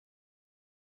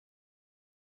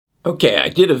Okay, I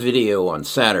did a video on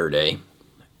Saturday,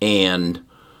 and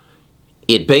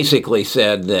it basically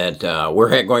said that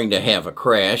we're going to have a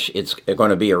crash. It's going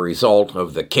to be a result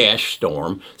of the cash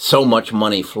storm. So much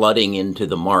money flooding into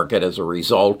the market as a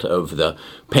result of the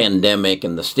pandemic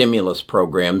and the stimulus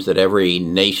programs that every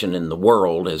nation in the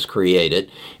world has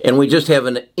created. And we just have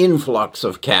an influx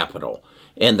of capital.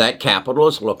 And that capital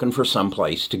is looking for some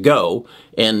place to go.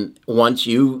 And once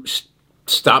you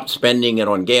stop spending it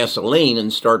on gasoline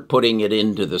and start putting it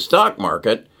into the stock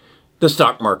market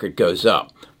goes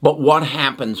up. But what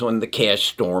happens when the cash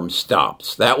storm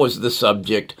stops? That was the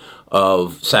subject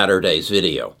of Saturday's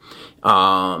video.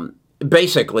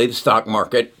 Basically, the stock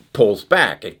market pulls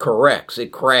back, it corrects,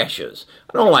 it crashes.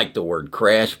 I don't like the word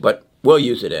crash, but we'll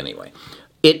use it anyway.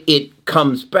 It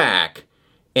comes back,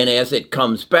 and as it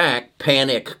comes back,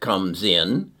 panic comes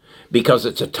in because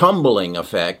it's a tumbling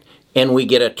effect, and we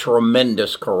get a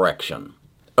tremendous correction.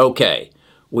 Okay,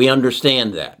 we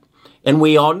understand that. And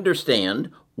we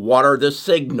understand what are the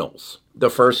signals. The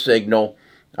first signal,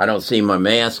 I don't see my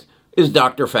mask, is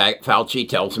Dr. Fauci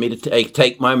tells me to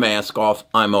take my mask off.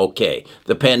 I'm okay.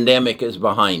 The pandemic is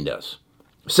behind us.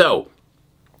 So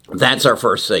that's our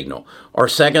first signal. Our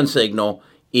second signal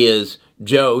is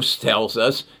Joe tells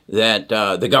us that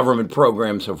the government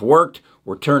programs have worked.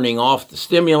 We're turning off the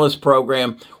stimulus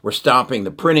program. We're stopping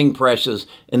the printing presses,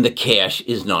 and the cash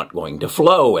is not going to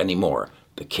flow anymore.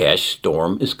 The cash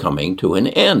storm is coming to an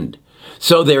end.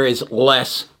 So there is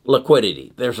less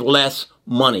liquidity. There's less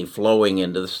money flowing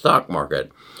into the stock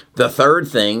market. The third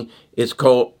thing is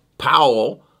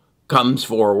Powell comes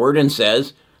forward and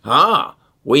says,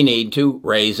 we need to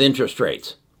raise interest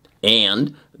rates.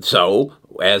 And so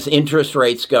as interest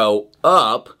rates go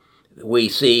up, we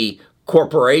see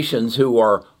corporations who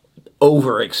are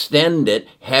overextended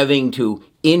having to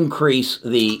increase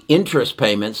the interest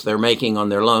payments they're making on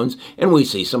their loans, and we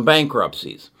see some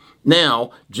bankruptcies.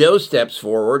 Now, Joe steps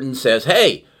forward and says,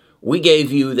 hey, we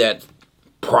gave you that,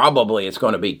 probably it's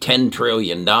going to be $10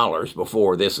 trillion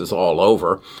before this is all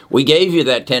over. We gave you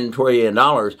that $10 trillion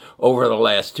over the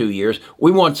last 2 years.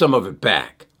 We want some of it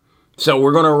back. So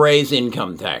we're going to raise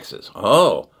income taxes.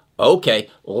 Oh, okay.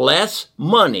 Less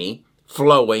money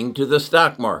flowing to the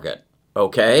stock market.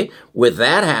 Okay. With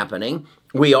that happening,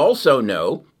 we also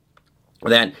know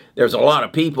that there's a lot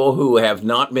of people who have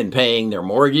not been paying their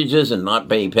mortgages and not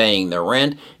been paying their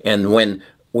rent. And when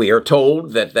we are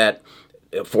told that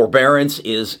forbearance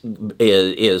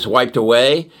is wiped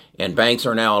away and banks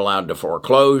are now allowed to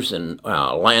foreclose and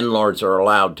landlords are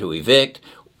allowed to evict,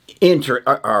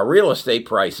 our real estate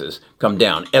prices come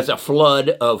down as a flood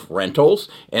of rentals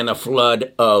and a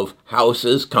flood of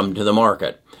houses come to the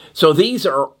market. So these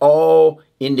are all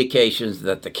indications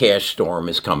that the cash storm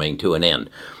is coming to an end.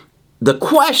 The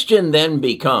question then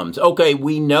becomes, okay,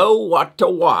 we know what to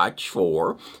watch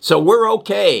for, so we're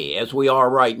okay as we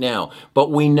are right now, but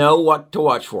we know what to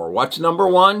watch for. What's number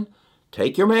one?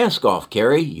 Take your mask off,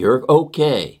 Carrie. You're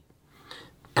okay.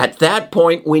 At that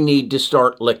point, we need to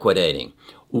start liquidating.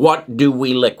 What do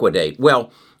we liquidate?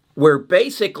 Well, we're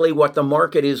basically what the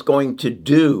market is going to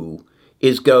do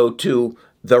is go to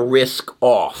the risk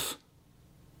off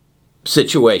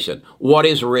situation. What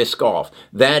is risk off?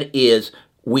 That is,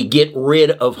 we get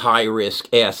rid of high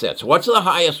risk assets. What's the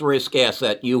highest risk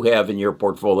asset you have in your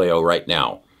portfolio right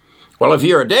now? Well, if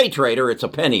you're a day trader, it's a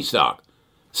penny stock.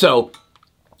 So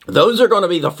those are going to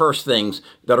be the first things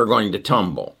that are going to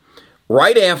tumble.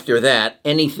 Right after that,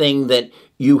 anything that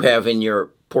you have in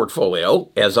your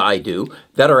portfolio, as I do,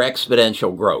 that are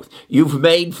exponential growth. You've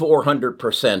made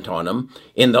 400% on them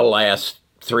in the last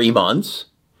 3 months.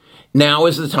 Now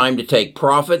is the time to take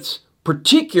profits,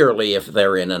 particularly if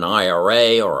they're in an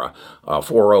IRA or a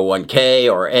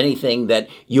 401k or anything that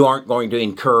you aren't going to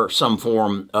incur some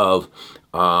form of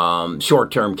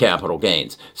short-term capital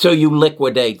gains. So you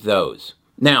liquidate those.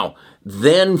 Now,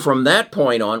 then from that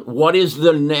point on, what is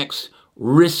the next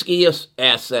riskiest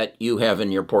asset you have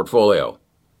in your portfolio?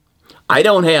 I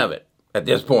don't have it at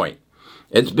this point.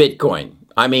 It's Bitcoin.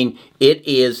 I mean, it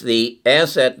is the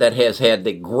asset that has had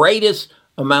the greatest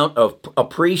amount of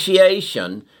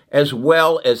appreciation as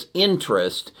well as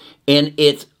interest, and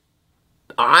it's,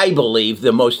 I believe,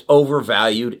 the most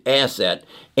overvalued asset.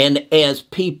 And as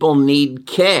people need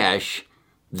cash,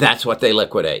 that's what they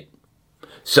liquidate.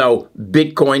 So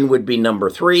Bitcoin would be number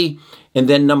 3, and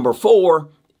then number 4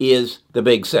 is the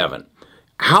big 7.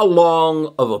 How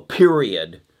long of a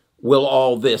period will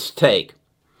all this take?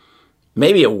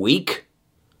 Maybe a week.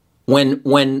 When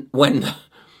the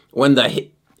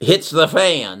hits the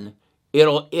fan,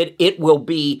 it will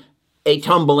be a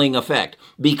tumbling effect,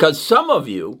 because some of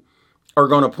you are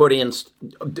going to put in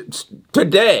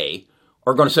today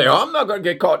are going to say, oh, I'm not going to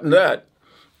get caught in that.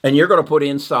 And you're going to put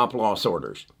in stop loss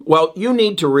orders. Well, you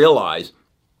need to realize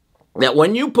that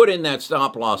when you put in that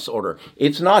stop loss order,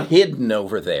 it's not hidden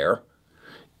over there.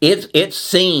 It's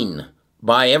seen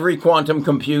by every quantum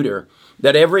computer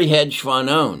that every hedge fund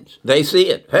owns. They see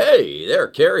it. Hey, there,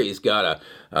 Kerry's got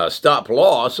a stop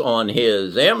loss on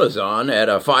his Amazon at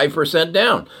a 5%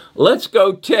 down. Let's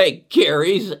go take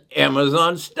Kerry's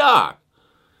Amazon stock.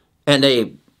 And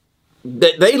they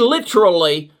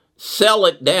literally sell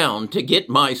it down to get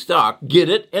my stock, get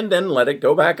it, and then let it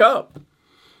go back up.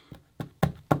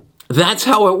 That's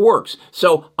how it works.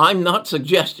 So I'm not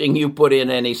suggesting you put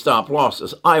in any stop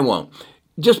losses. I won't.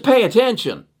 Just pay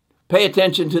attention. Pay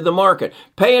attention to the market.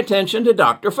 Pay attention to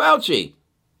Dr. Fauci.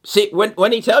 See,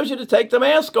 when he tells you to take the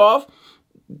mask off,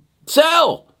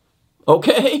 sell.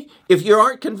 Okay? If you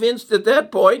aren't convinced at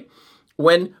that point,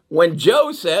 when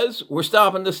Joe says we're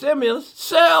stopping the stimulus,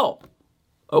 sell.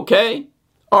 Okay?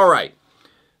 All right.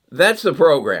 That's the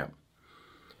program.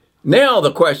 Now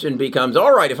the question becomes,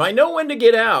 all right, if I know when to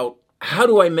get out, how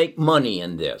do I make money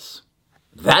in this?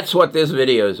 That's what this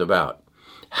video is about.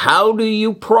 How do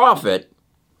you profit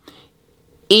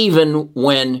even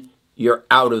when you're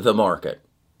out of the market?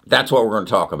 That's what we're going to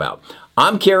talk about.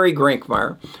 I'm Kerry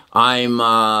Grinkmeyer. I'm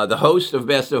the host of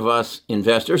Best of Us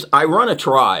Investors. I run a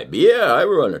tribe. Yeah, I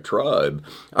run a tribe.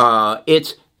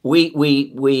 It's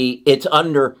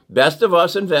under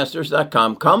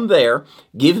bestofusinvestors.com. Come there,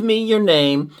 give me your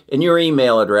name and your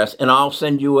email address, and I'll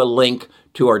send you a link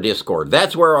to our Discord.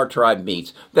 That's where our tribe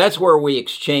meets. That's where we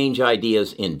exchange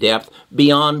ideas in depth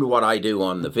beyond what I do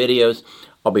on the videos.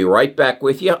 I'll be right back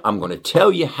with you. I'm going to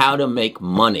tell you how to make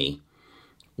money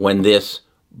when this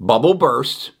bubble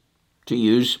bursts, to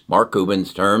use Mark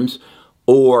Cuban's terms,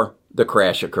 or the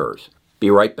crash occurs.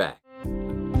 Be right back.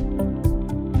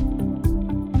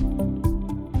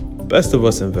 Best of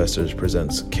Us Investors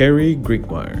presents Kerry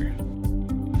Grinkmeyer.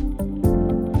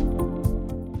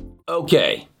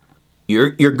 Okay,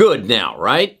 you're good now,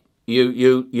 right?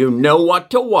 You know what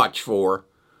to watch for,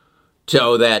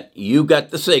 so that you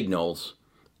got the signals.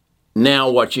 Now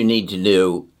what you need to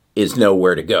do is know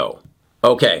where to go.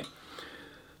 Okay,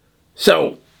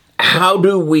 so how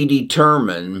do we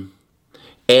determine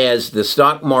as the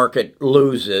stock market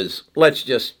loses, let's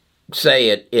just say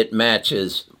it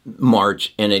matches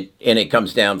March and it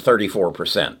comes down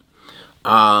 34%.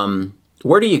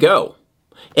 Where do you go?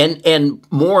 And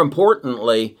more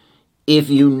importantly, if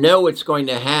you know it's going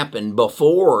to happen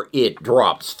before it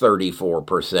drops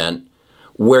 34%,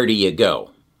 where do you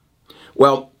go?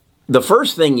 Well, the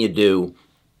first thing you do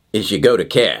is you go to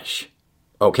cash,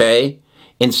 okay?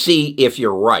 And see if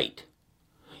you're right.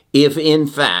 If in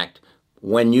fact,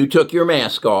 when you took your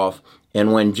mask off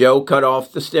and when Joe cut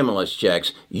off the stimulus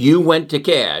checks, you went to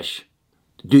cash,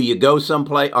 do you go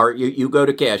someplace, or you go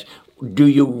to cash, do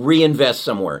you reinvest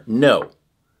somewhere? No.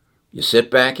 You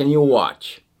sit back and you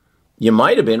watch. You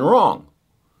might have been wrong.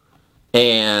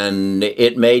 And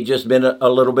it may just been a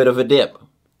little bit of a dip.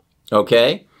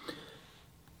 Okay?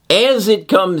 As it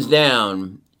comes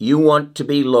down, you want to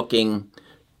be looking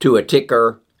to a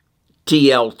ticker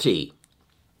TLT.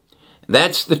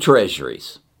 That's the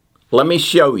treasuries. Let me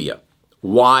show you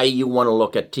why you want to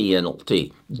look at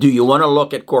TLT. Do you want to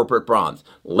look at corporate bonds?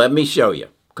 Let me show you.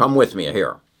 Come with me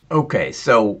here. Okay,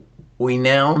 so we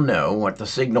now know what the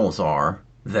signals are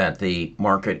that the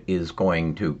market is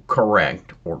going to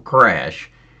correct or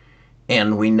crash,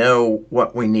 and we know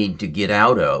what we need to get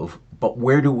out of, but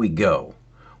where do we go?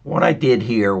 What I did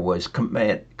here was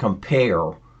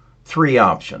compare three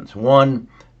options. One,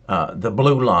 the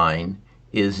blue line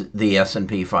is the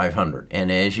S&P 500,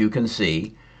 and as you can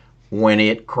see, when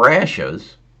it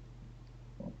crashes,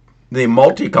 the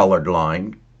multicolored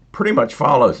line pretty much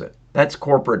follows it. That's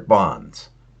corporate bonds,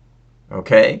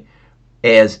 okay?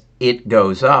 As it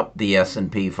goes up, the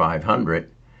S&P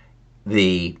 500,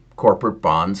 the corporate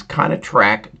bonds kind of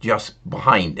track just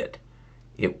behind it.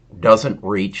 It doesn't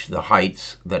reach the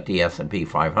heights that the S&P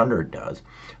 500 does.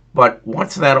 But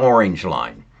what's that orange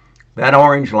line? That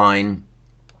orange line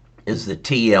is the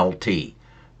TLT.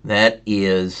 That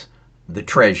is the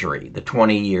Treasury, the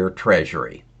 20-year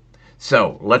Treasury.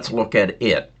 So let's look at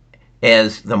it.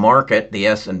 As the market, the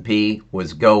S&P,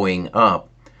 was going up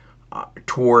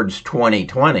towards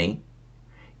 2020,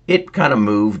 it kind of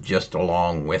moved just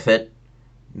along with it.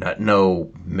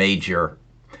 No major.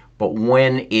 But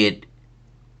when it,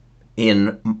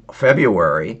 in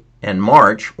February and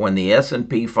March, when the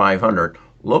S&P 500,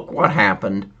 look what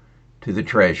happened to the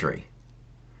Treasury.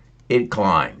 It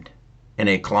climbed, and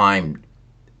it climbed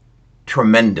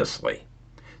tremendously.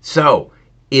 So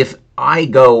if I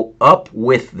go up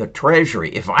with the Treasury,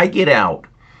 if I get out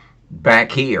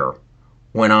back here,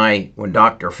 when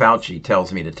Dr. Fauci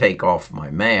tells me to take off my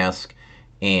mask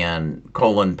and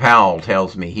Colin Powell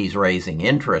tells me he's raising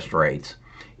interest rates,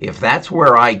 if that's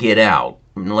where I get out,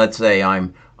 and let's say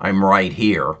I'm right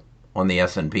here on the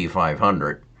S&P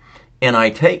 500, and I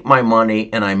take my money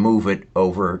and I move it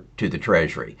over to the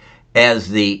Treasury. As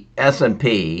the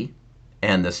S&P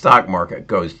and the stock market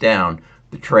goes down,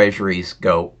 the Treasuries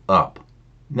go up.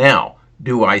 Now,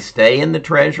 do I stay in the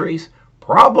Treasuries?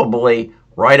 Probably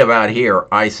right about here,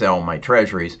 I sell my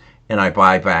Treasuries and I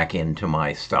buy back into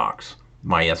my stocks,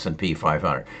 my S&P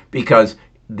 500, because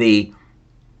the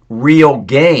real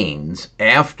gains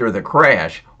after the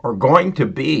crash are going to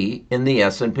be in the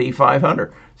S&P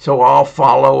 500. So I'll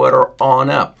follow it on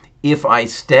up. If I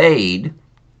stayed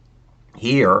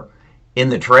here in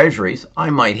the Treasuries, I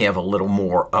might have a little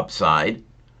more upside,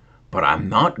 but I'm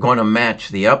not going to match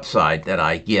the upside that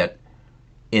I get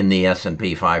in the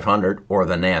S&P 500 or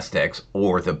the NASDAQ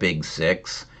or the Big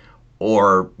Six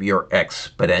or your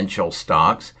exponential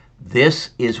stocks.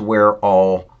 This is where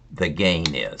all the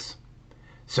gain is.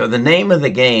 So the name of the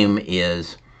game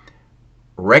is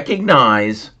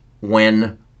recognize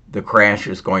when the crash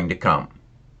is going to come.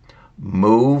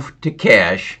 Move to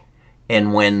cash,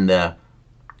 and when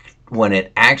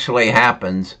it actually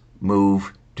happens,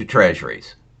 move to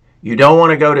Treasuries. You don't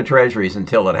want to go to Treasuries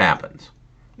until it happens,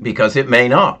 because it may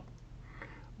not.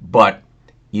 But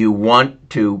you want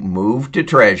to move to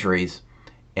Treasuries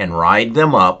and ride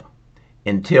them up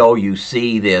until you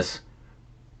see this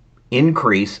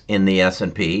increase in the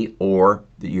S&P or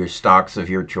your stocks of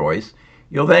your choice.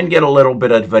 You'll then get a little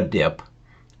bit of a dip.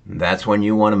 That's when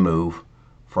you want to move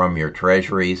from your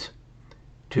Treasuries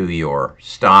to your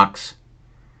stocks,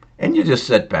 and you just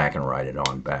sit back and ride it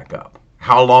on back up.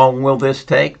 How long will this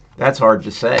take? That's hard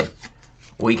to say.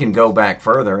 We can go back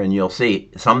further and you'll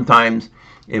see. Sometimes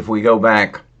if we go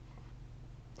back,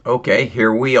 okay,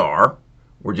 here we are.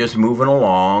 We're just moving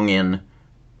along in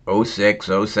 06,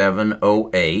 07,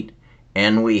 08,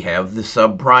 and we have the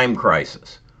subprime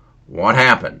crisis. What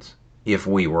happens? If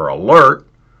we were alert,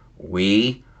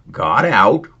 we got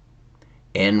out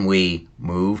and we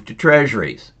moved to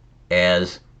Treasuries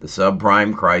as the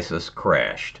subprime crisis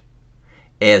crashed.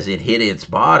 As it hit its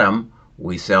bottom,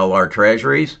 we sell our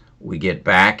Treasuries, we get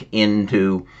back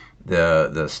into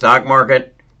the stock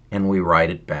market, and we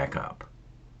ride it back up.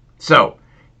 So,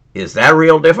 is that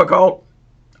real difficult?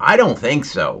 I don't think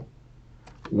so.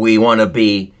 We want to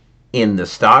be in the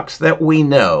stocks that we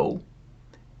know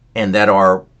and that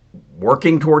are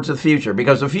working towards the future,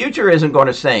 because the future isn't going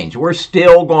to change. We're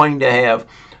still going to have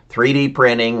 3D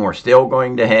printing. We're still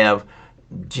going to have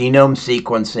genome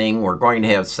sequencing. We're going to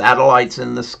have satellites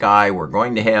in the sky. We're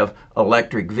going to have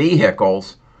electric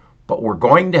vehicles, but we're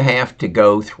going to have to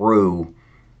go through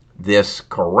this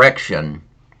correction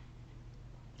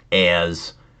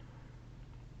as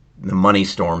the money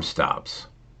storm stops.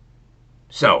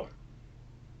 So,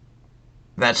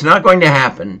 that's not going to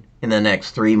happen in the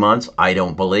next 3 months, I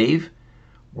don't believe.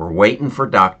 We're waiting for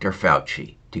Dr.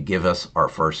 Fauci to give us our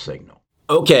first signal.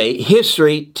 Okay,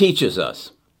 history teaches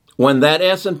us when that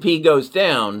S&P goes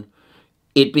down,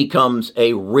 it becomes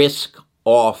a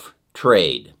risk-off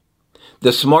trade.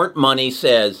 The smart money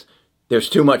says there's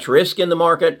too much risk in the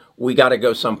market, we got to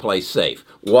go someplace safe.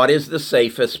 What is the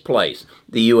safest place?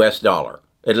 The US dollar.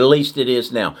 At least it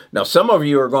is now. Now, some of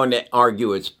you are going to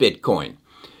argue it's Bitcoin.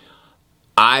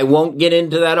 I won't get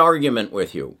into that argument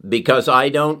with you because I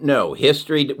don't know.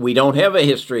 History, we don't have a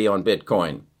history on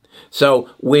Bitcoin. So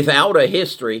without a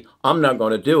history, I'm not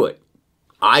going to do it.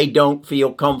 I don't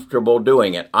feel comfortable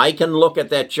doing it. I can look at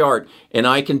that chart and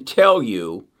I can tell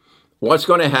you what's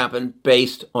going to happen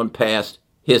based on past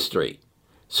history.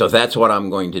 So that's what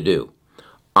I'm going to do.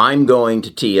 I'm going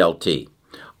to TLT.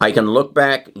 I can look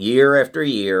back year after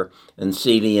year and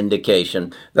see the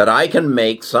indication that I can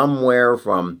make somewhere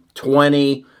from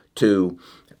 20 to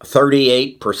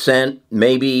 38%,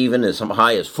 maybe even as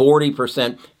high as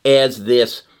 40% as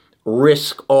this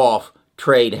risk-off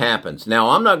trade happens. Now,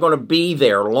 I'm not going to be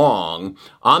there long.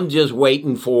 I'm just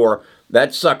waiting for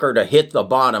that sucker to hit the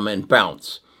bottom and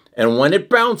bounce. And when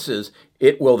it bounces,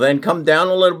 it will then come down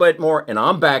a little bit more, and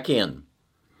I'm back in.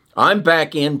 I'm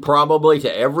back in probably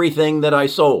to everything that I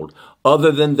sold,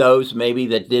 other than those maybe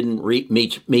that didn't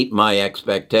meet my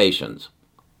expectations.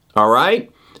 All right?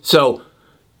 So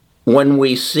when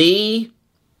we see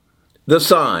the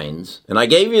signs, and I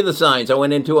gave you the signs, I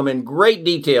went into them in great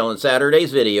detail in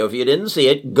Saturday's video. If you didn't see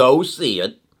it, go see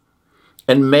it,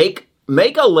 and make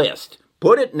a list.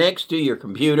 Put it next to your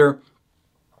computer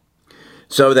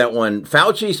so that when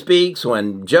Fauci speaks,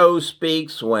 when Joe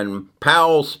speaks, when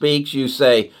Powell speaks, you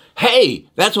say, Hey,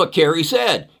 that's what Carrie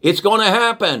said. It's going to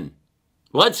happen.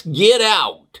 Let's get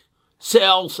out.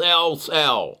 Sell, sell,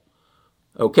 sell.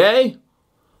 Okay?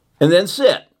 And then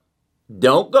sit.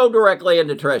 Don't go directly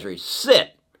into Treasury.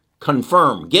 Sit.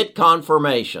 Confirm. Get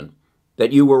confirmation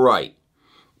that you were right.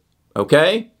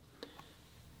 Okay?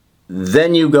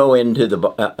 Then you go into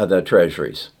the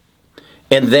Treasuries.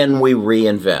 And then we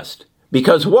reinvest.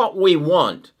 Because what we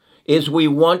want is we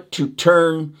want to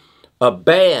turn a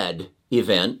bad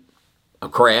event, a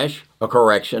crash, a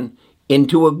correction,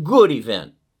 into a good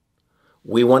event.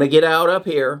 We want to get out up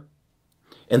here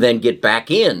and then get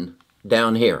back in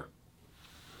down here.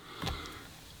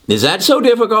 Is that so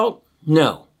difficult?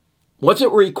 No. What's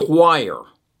it require?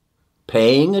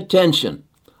 Paying attention,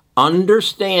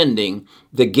 understanding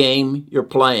the game you're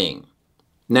playing.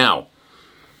 Now,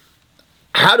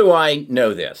 how do I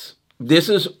know this?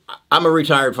 I'm a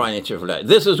retired financial advisor.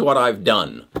 This is what I've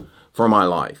done for my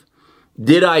life.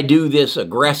 Did I do this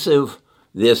aggressive,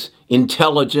 this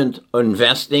intelligent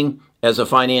investing as a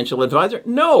financial advisor?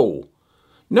 No.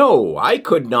 No, I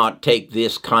could not take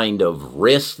this kind of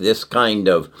risk, this kind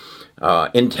of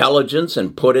intelligence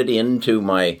and put it into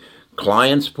my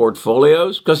clients'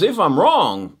 portfolios. Because if I'm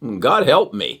wrong, God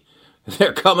help me,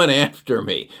 they're coming after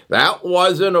me. That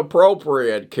wasn't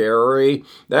appropriate, Carrie.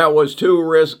 That was too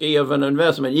risky of an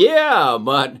investment. Yeah,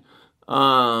 but,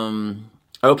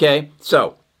 okay.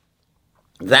 So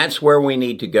that's where we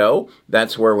need to go.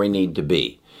 That's where we need to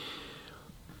be.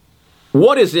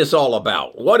 What is this all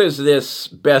about? What is this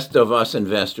Best of Us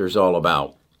Investors all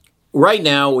about? Right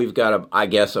now, we've got, I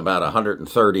guess, about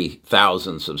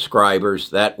 130,000 subscribers.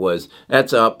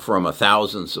 That's up from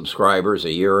 1,000 subscribers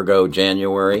a year ago,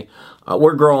 January.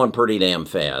 We're growing pretty damn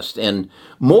fast. And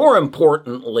more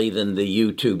importantly than the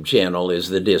YouTube channel is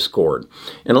the Discord.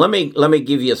 And let me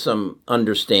give you some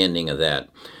understanding of that.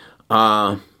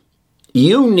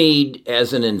 You need,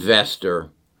 as an investor,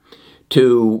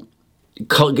 to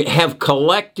have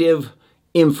collective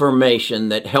information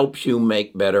that helps you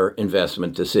make better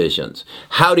investment decisions.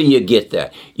 How do you get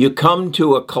that? You come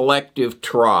to a collective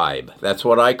tribe. That's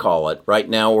what I call it. Right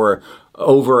now we're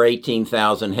over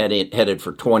 18,000, headed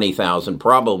for 20,000,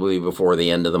 probably before the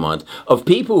end of the month, of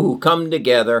people who come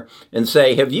together and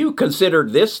say, have you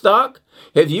considered this stock?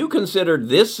 Have you considered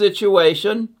this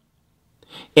situation?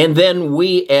 And then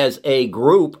we as a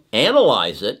group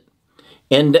analyze it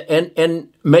and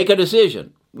make a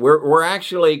decision. We're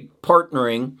actually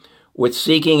partnering with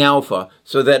Seeking Alpha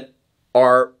so that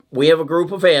we have a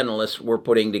group of analysts we're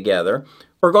putting together.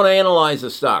 We're going to analyze the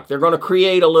stock. They're going to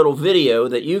create a little video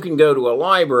that you can go to a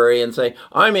library and say,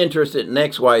 I'm interested in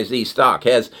XYZ stock.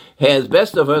 Has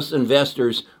Best of Us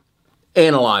Investors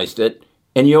analyzed it?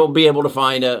 And you'll be able to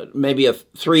find maybe a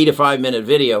 3 to 5 minute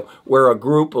video where a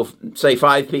group of, say,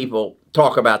 5 people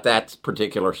talk about that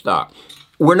particular stock.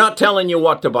 We're not telling you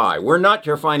what to buy. We're not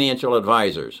your financial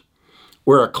advisors.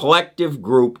 We're a collective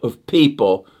group of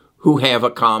people who have a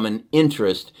common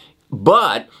interest,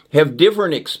 but have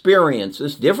different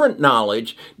experiences, different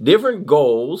knowledge, different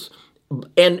goals,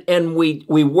 and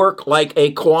we work like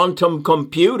a quantum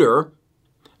computer.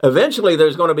 Eventually,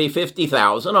 there's going to be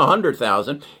 50,000,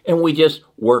 100,000, and we just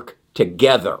work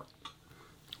together.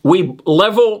 We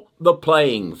level the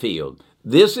playing field.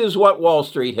 This is what Wall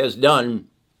Street has done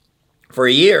for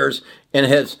years and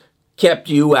has kept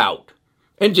you out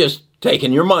and just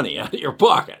taken your money out of your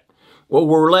pocket. Well,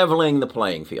 we're leveling the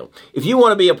playing field. If you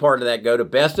want to be a part of that, go to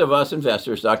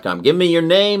bestofusinvestors.com. Give me your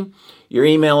name, your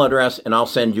email address, and I'll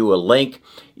send you a link.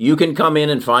 You can come in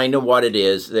and find out what it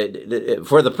is.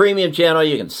 For the premium channel,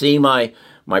 you can see my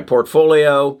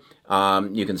portfolio.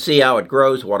 You can see how it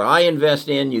grows, what I invest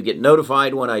in. You get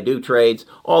notified when I do trades,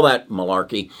 all that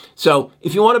malarkey. So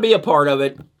if you want to be a part of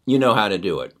it, you know how to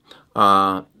do it.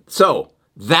 So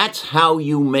that's how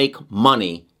you make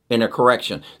money in a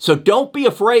correction. So don't be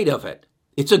afraid of it.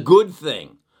 It's a good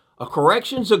thing. A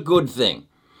correction's a good thing.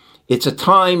 It's a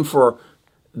time for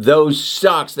those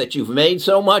stocks that you've made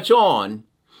so much on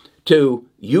to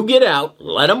you get out,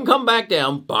 let them come back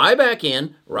down, buy back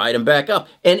in, ride them back up,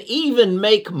 and even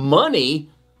make money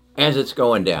as it's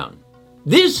going down.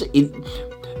 This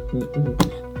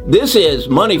is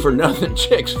money for nothing,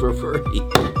 chicks for free.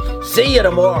 See you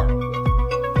tomorrow.